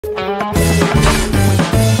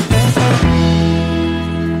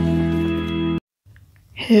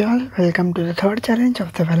Hey all, welcome to the third challenge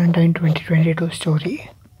of the Valentine 2022 story.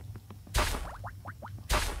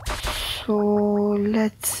 So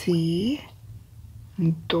let's see,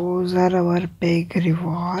 those are our big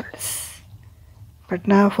rewards. But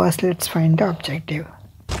now first let's find the objective.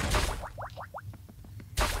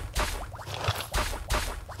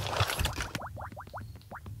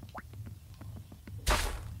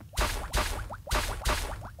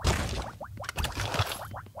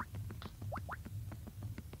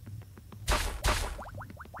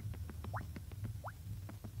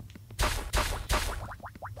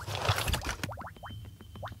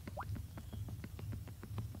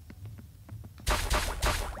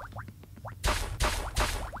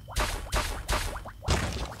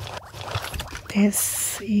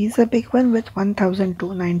 This is a big one with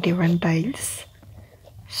 1291 tiles.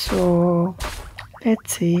 So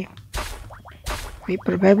let's see, we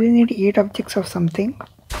probably need 8 objects of something.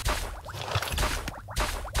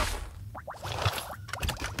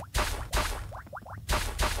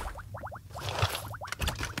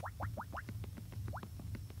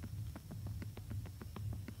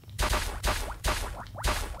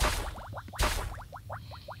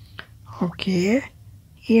 Okay,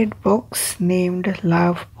 8 books named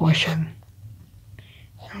Love Potion.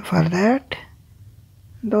 And for that,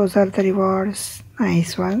 those are the rewards,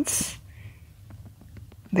 nice ones.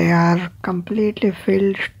 They are completely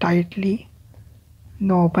filled tightly,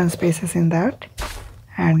 no open spaces in that.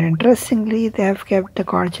 And interestingly, they have kept the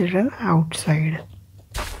godchildren outside.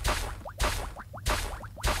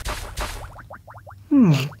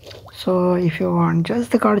 So if you want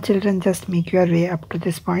just the godchildren, just make your way up to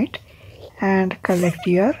this point and collect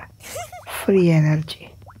your free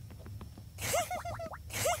energy.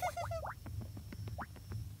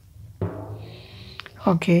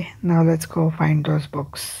 Okay, now let's go find those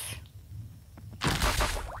books.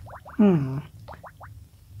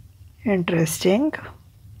 Interesting.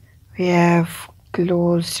 We have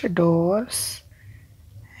closed doors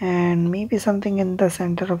and maybe something in the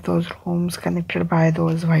center of those rooms connected by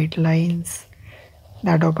those white lines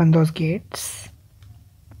that open those gates.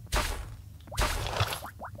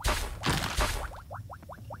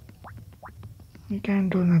 You can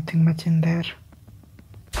do nothing much in there.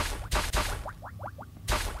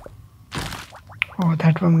 Oh,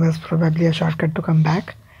 that one was probably a shortcut to come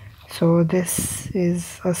back. So this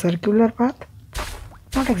is a circular path.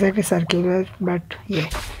 Not exactly circular, but yeah,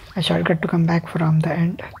 a shortcut to come back from the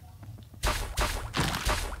end.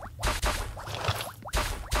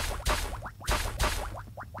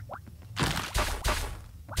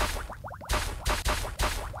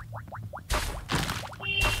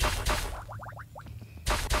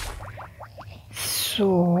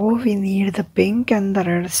 So we need the pink and the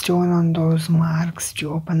red stone on those marks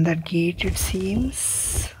to open that gate, it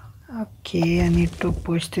seems. Okay, I need to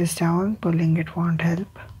push this down. Pulling it won't help.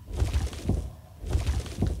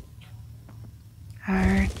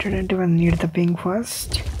 I didn't even need the pink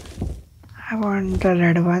first. I want the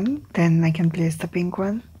red one, then I can place the pink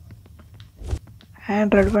one.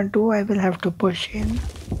 And red one too, I will have to push in.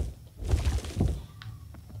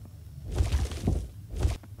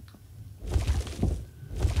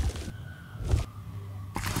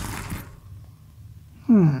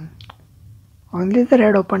 Only the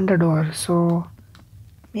red opened the door, so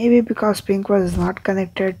maybe because pink was not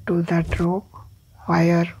connected to that rope,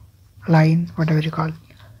 wire, line, whatever you call,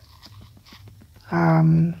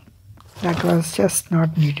 that was just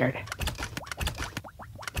not needed.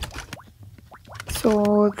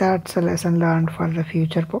 So that's a lesson learned for the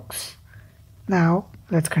future books. Now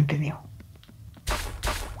let's continue.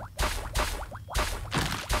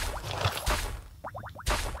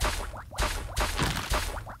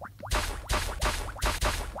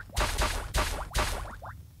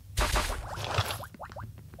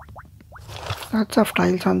 Lots of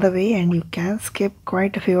tiles on the way, and you can skip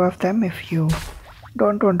quite a few of them if you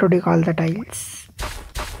don't want to dig all the tiles.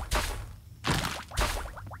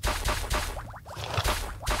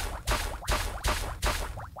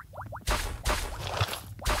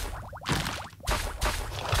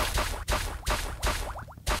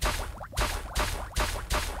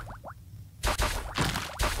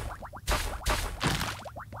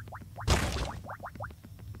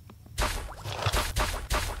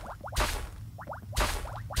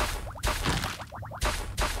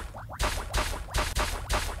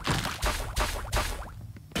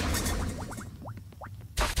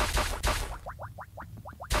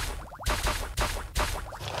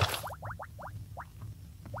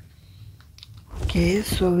 Okay,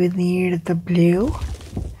 so we need the blue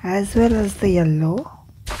as well as the yellow,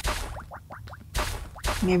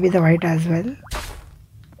 maybe the white as well.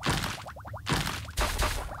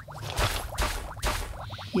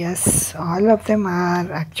 Yes, all of them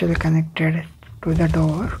are actually connected to the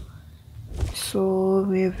door. So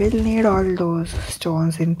we will need all those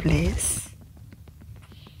stones in place.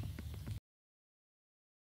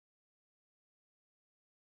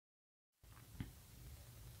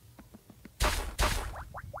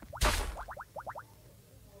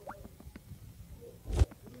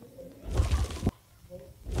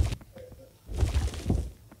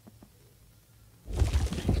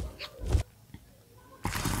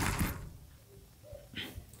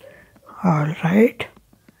 Alright.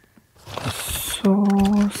 So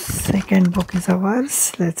second book is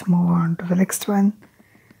ours. Let's move on to the next one,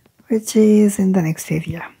 which is in the next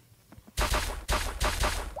area.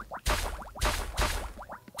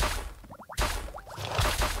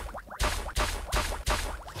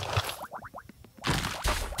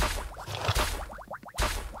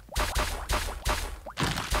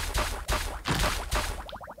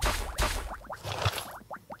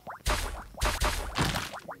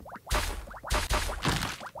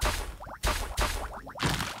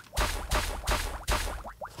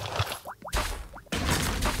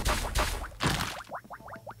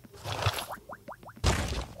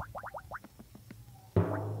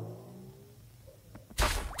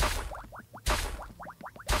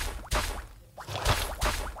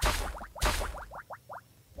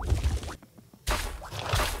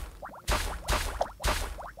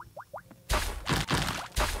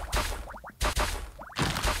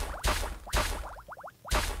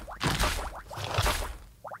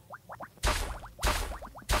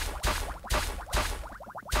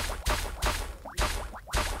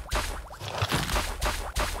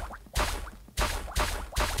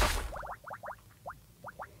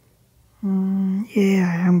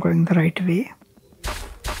 Yeah, I am going the right way.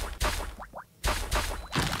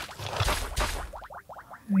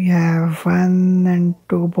 We have 1 and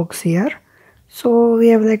 2 books here. So we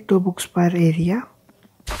have like 2 books per area.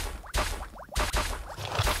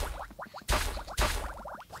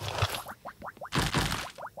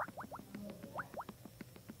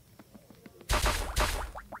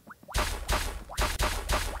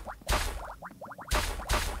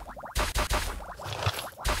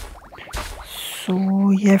 So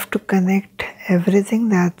you have to connect everything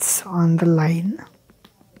that's on the line.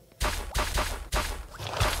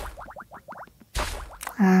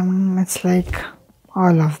 It's like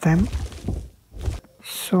all of them.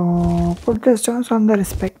 So put the stones on the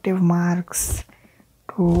respective marks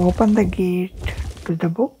to open the gate to the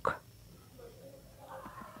book.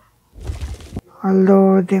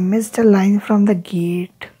 Although they missed a line from the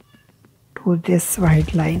gate to this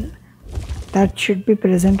white line, that should be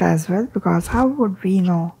present as well, because how would we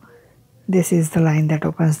know this is the line that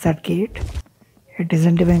opens that gate? It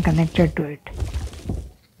isn't even connected to it.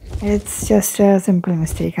 It's just a simple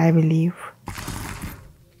mistake, I believe.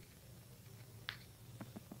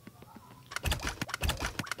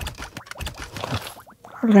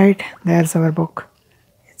 Alright, there's our book.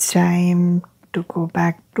 It's time to go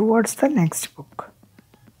back towards the next book.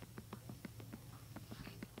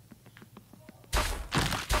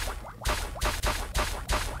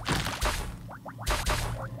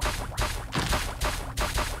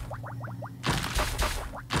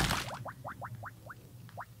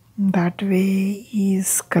 That way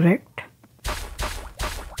is correct.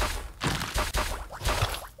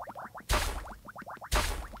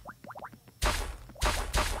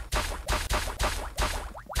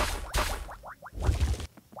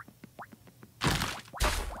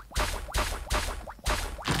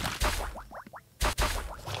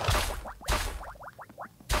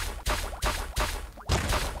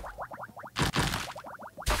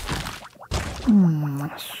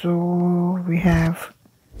 So we have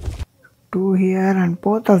 2 here and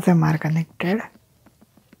both of them are connected.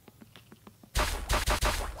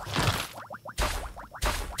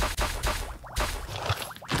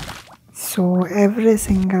 So every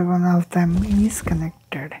single one of them is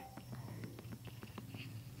connected.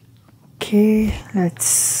 Okay,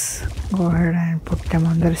 let's go ahead and put them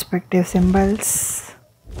on the respective symbols.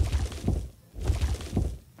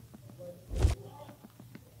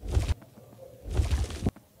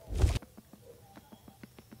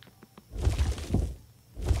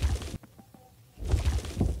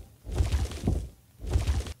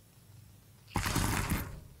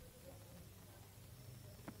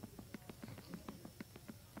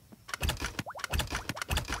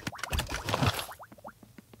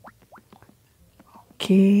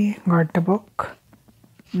 Okay, got the book.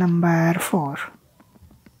 Number 4.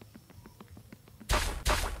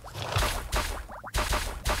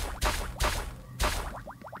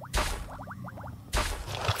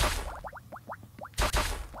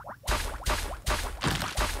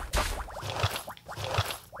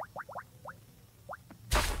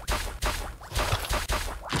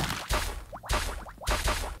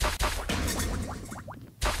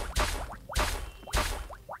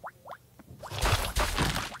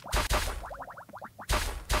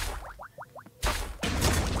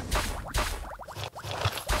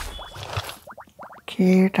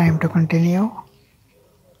 Okay, time to continue.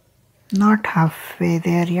 Not halfway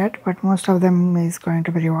there yet, but most of them is going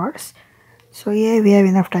to be rewards. So yeah, we have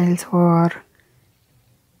enough tiles for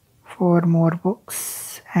 4 more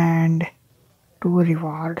books and 2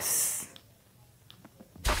 rewards.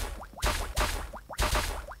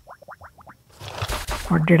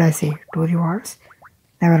 What did I say? 2 rewards?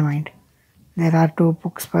 Never mind. There are 2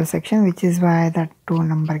 books per section, which is why that 2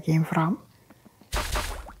 number came from.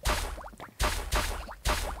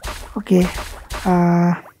 Okay,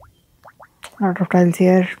 lot of tiles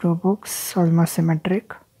here, 2 books, almost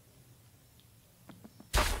symmetric.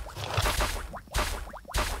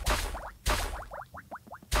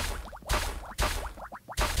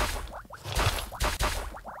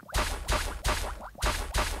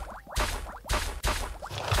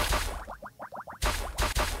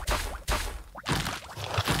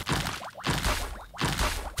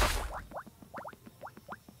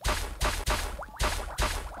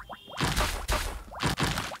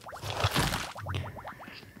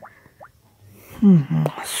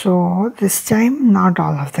 So this time not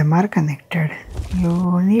all of them are connected.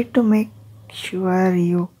 You need to make sure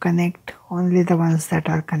you connect only the ones that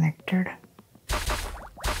are connected.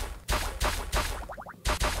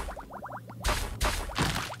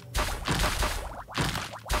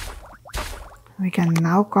 We can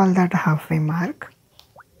now call that a halfway mark.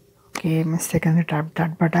 Okay, mistakenly tapped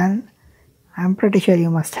that button. I'm pretty sure you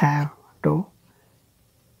must have to.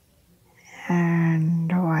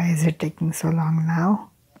 And why is it taking so long now?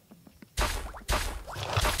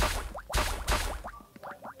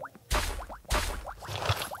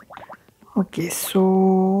 Okay,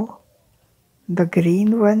 so the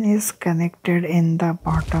green one is connected in the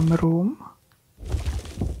bottom room.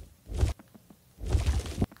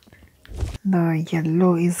 The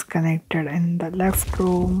yellow is connected in the left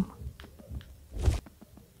room.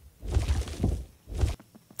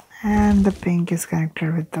 And the pink is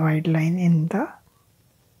connected with the white line in the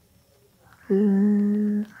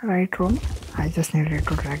right room. I just needed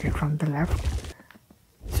to drag it from the left.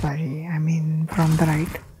 Sorry, I mean from the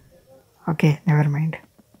right. Okay, never mind.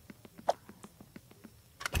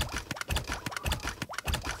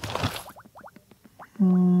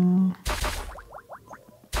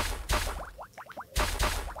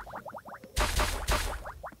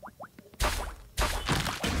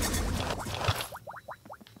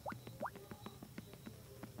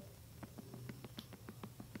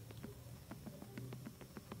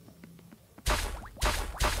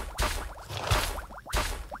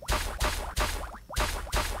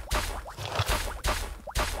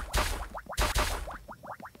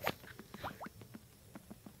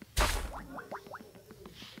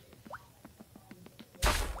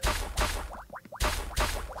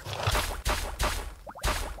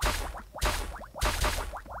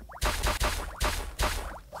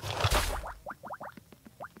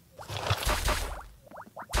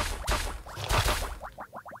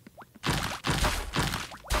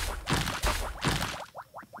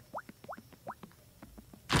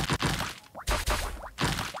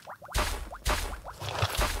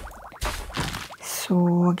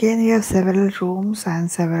 So again we have several rooms and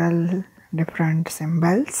several different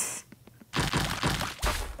symbols.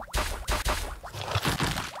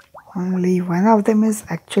 Only one of them is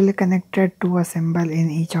actually connected to a symbol in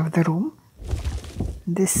each of the room.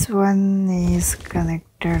 This one is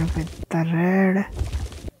connected with the red.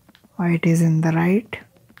 White is in the right.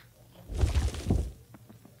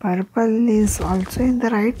 Purple is also in the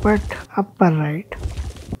right, but upper right.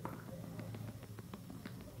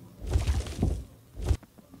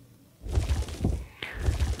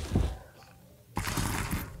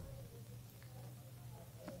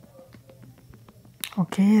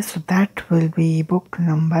 Okay, so that will be book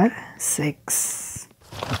number 6.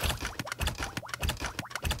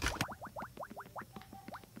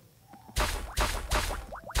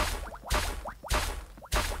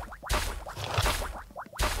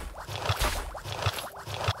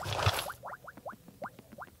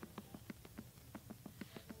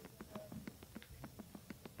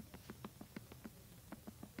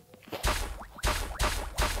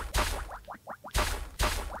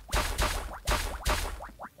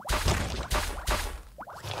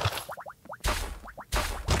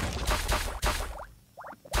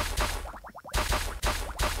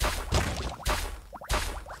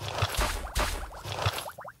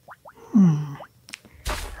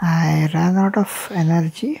 I ran out of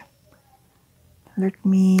energy. Let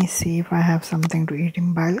me see if I have something to eat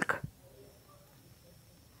in bulk.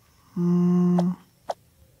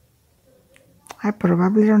 I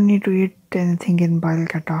probably don't need to eat anything in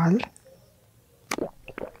bulk at all.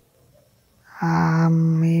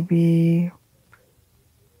 Maybe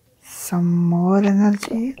some more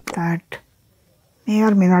energy. That may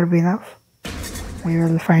or may not be enough. We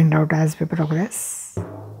will find out as we progress.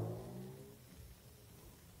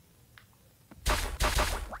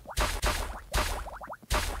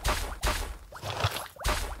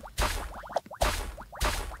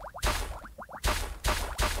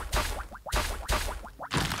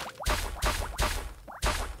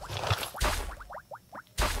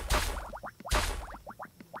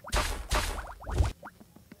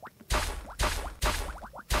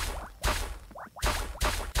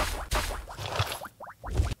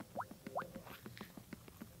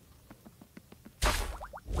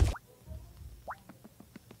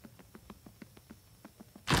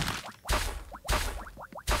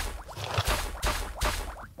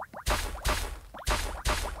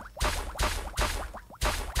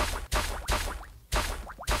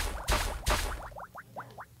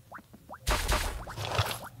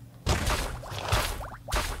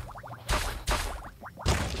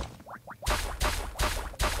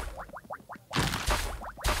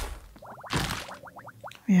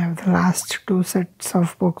 We have the last two sets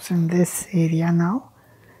of books in this area now,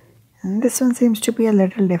 and this one seems to be a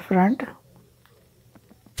little different.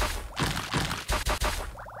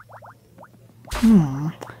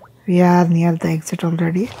 We are near the exit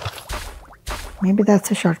already. Maybe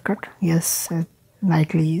that's a shortcut. Yes, it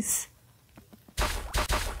likely is.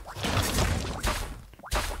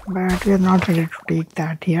 But we are not ready to take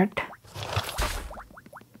that yet.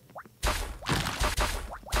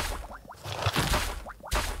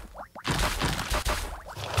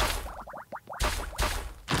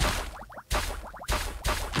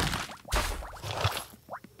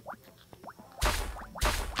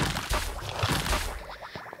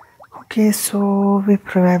 Okay, so we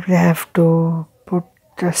probably have to put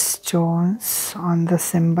the stones on the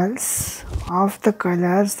symbols of the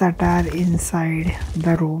colors that are inside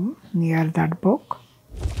the room near that book.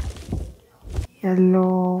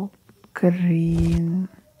 Yellow, green,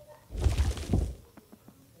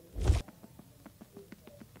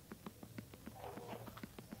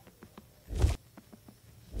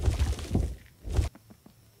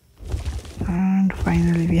 and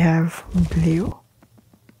finally we have blue.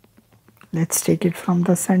 Let's take it from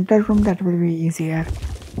the center room. That will be easier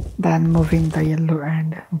than moving the yellow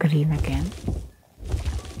and green again.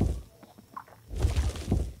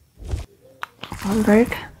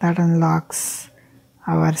 Alright, that unlocks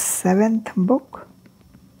our 7th book.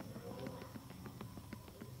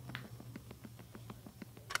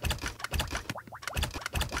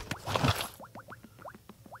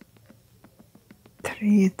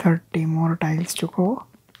 $330 more tiles to go.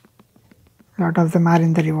 A lot of them are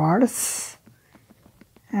in the rewards,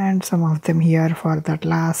 and some of them here for that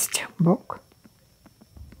last book.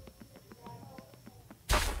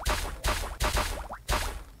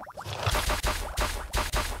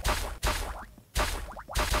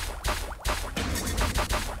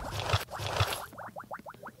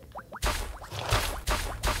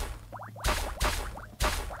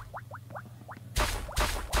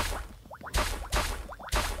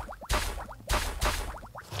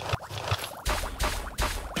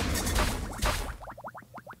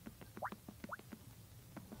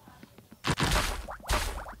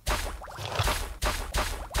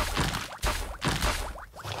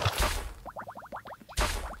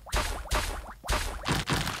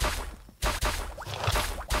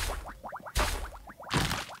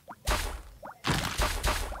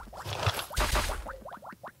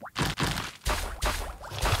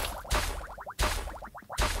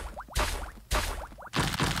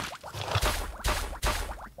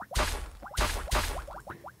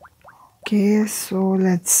 Okay, so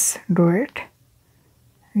let's do it.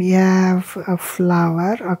 We have a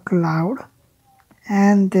flower, a cloud,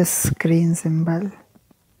 and this green symbol.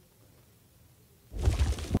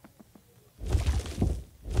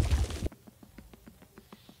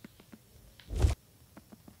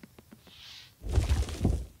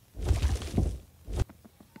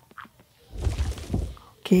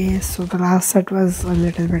 Okay, so the last set was a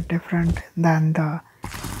little bit different than the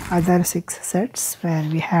other 6 sets where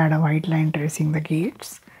we had a white line tracing the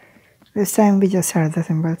gates. This time we just had the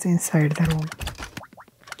symbols inside the room.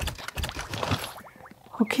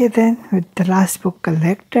 Okay then, with the last book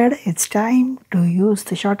collected, it's time to use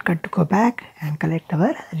the shortcut to go back and collect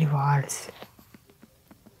our rewards.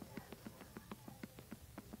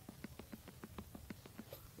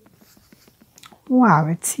 Wow,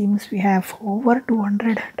 it seems we have over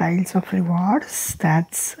 200 tiles of rewards.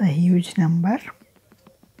 That's a huge number.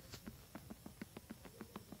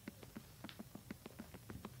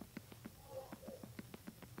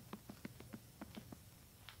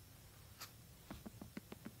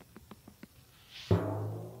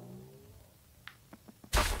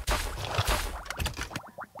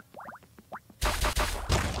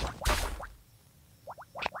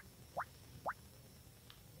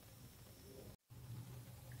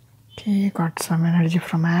 Okay, got some energy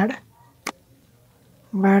from ad,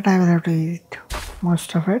 but I will have to eat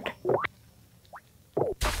most of it.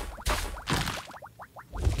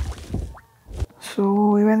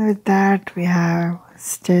 So even with that, we have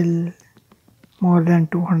still more than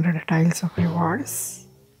 200 tiles of rewards.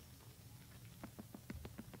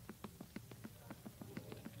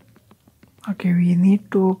 Okay, we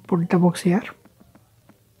need to put the books here.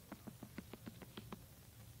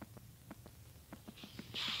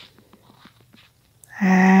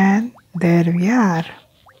 And there we are,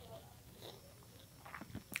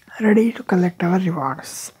 ready to collect our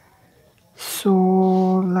rewards. So,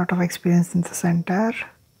 lot of experience in the center.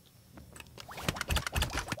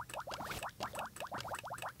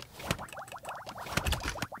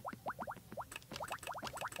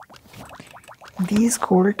 These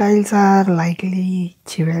gold tiles are likely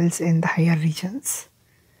jewels in the higher regions.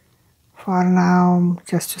 For now,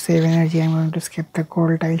 just to save energy, I'm going to skip the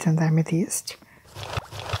gold tiles and the amethyst.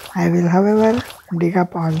 I will, however, dig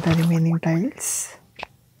up all the remaining tiles,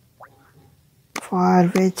 for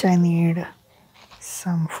which I need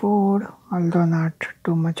some food, although not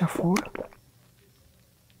too much of food.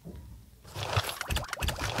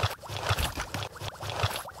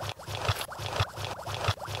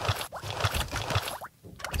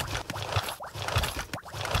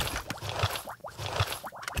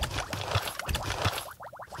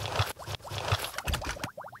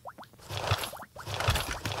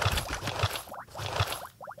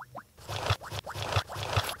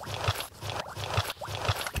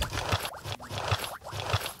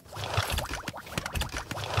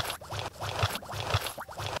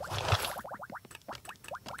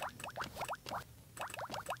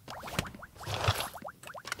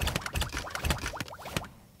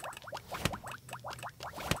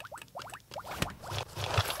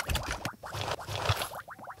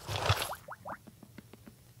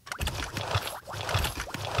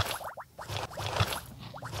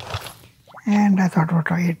 And I thought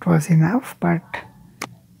what it was enough, but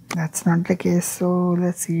that's not the case, so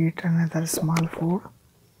let's eat another small food.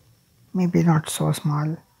 Maybe not so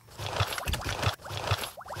small.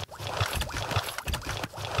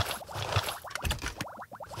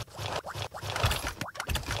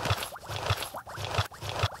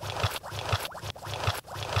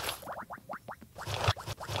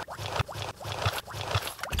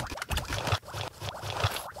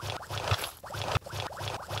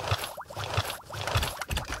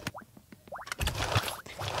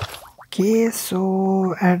 Okay,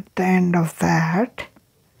 so at the end of that,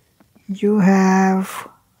 you have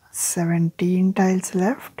 17 tiles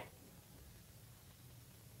left.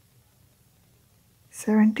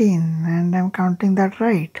 17, and I'm counting that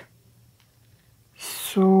right.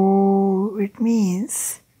 So it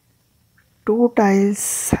means 2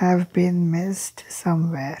 tiles have been missed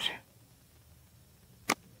somewhere.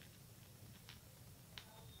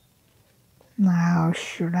 Now,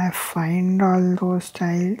 should I find all those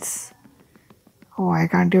tiles? Oh, I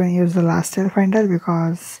can't even use the last tile finder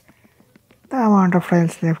because the amount of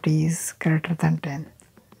tiles left is greater than 10.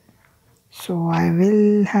 So I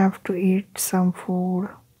will have to eat some food.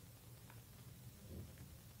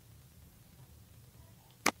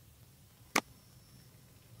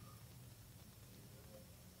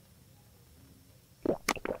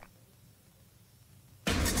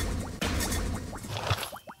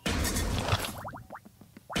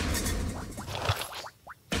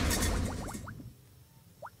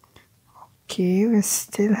 Okay, we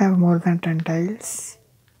still have more than 10 tiles.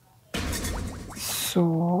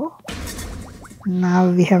 So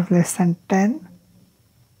now we have less than 10.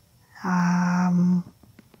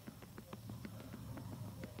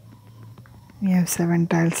 We have 7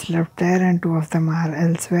 tiles left there and 2 of them are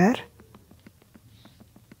elsewhere.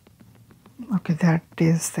 Okay, that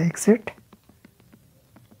is the exit.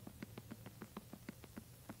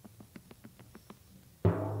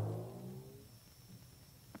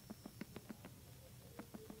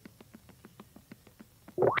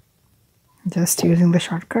 Just using the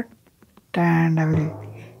shortcut, and I will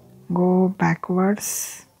go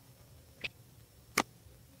backwards.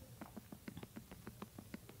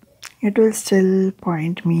 It will still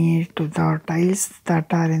point me to the tiles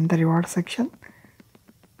that are in the reward section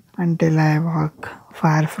until I walk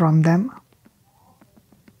far from them.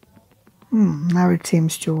 Now it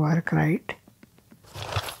seems to work right.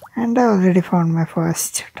 And I already found my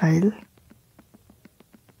first tile.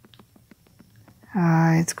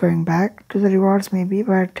 It's going back to the rewards maybe,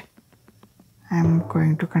 but I'm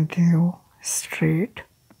going to continue straight.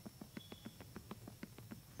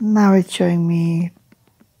 Now it's showing me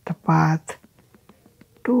the path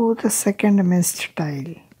to the second missed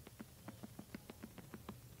tile.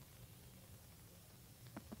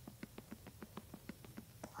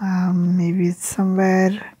 Maybe it's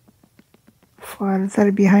somewhere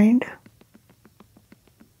further behind.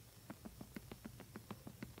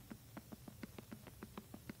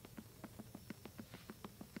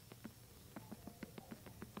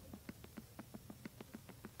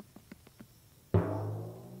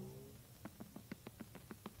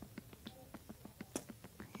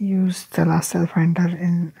 Use the lasso finder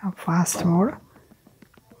in a fast mode,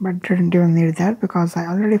 but didn't even need that because I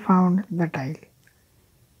already found the tile.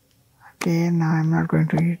 Okay, now I'm not going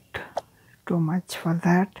to eat too much for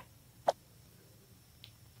that.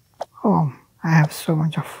 Oh, I have so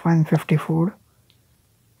much of 150 food.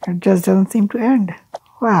 It just doesn't seem to end.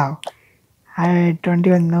 Wow, I don't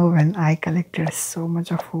even know when I collected so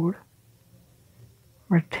much of food.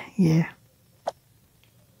 But yeah,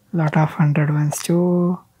 lot of 100 ones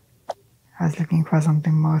too. I was looking for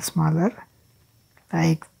something more smaller,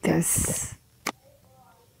 like this.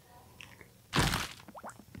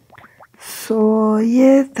 So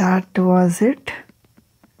yeah, that was it.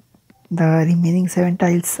 The remaining 7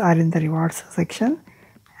 tiles are in the rewards section,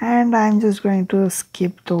 and I'm just going to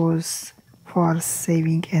skip those for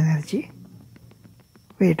saving energy.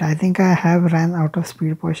 Wait, I think I have ran out of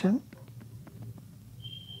speed potion.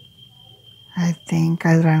 I think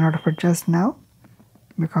I ran out of it just now,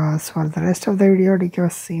 because for the rest of the video Diggy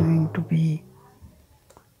was seeming to be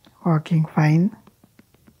working fine.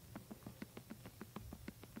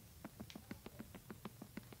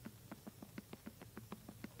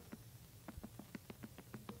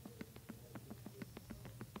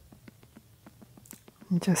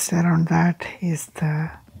 Just around that is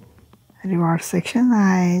the reward section.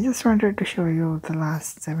 I just wanted to show you the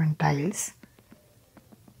last 7 tiles,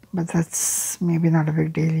 but that's maybe not a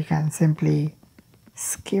big deal. You can simply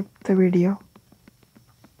skip the video.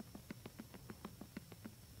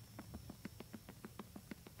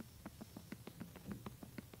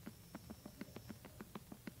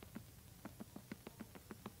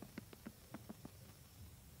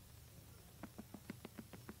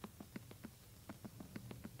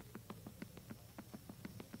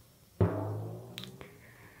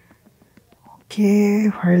 Okay,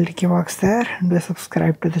 while Diggy works there, do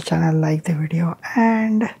subscribe to the channel, like the video,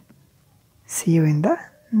 and see you in the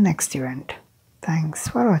next event. Thanks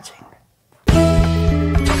for watching.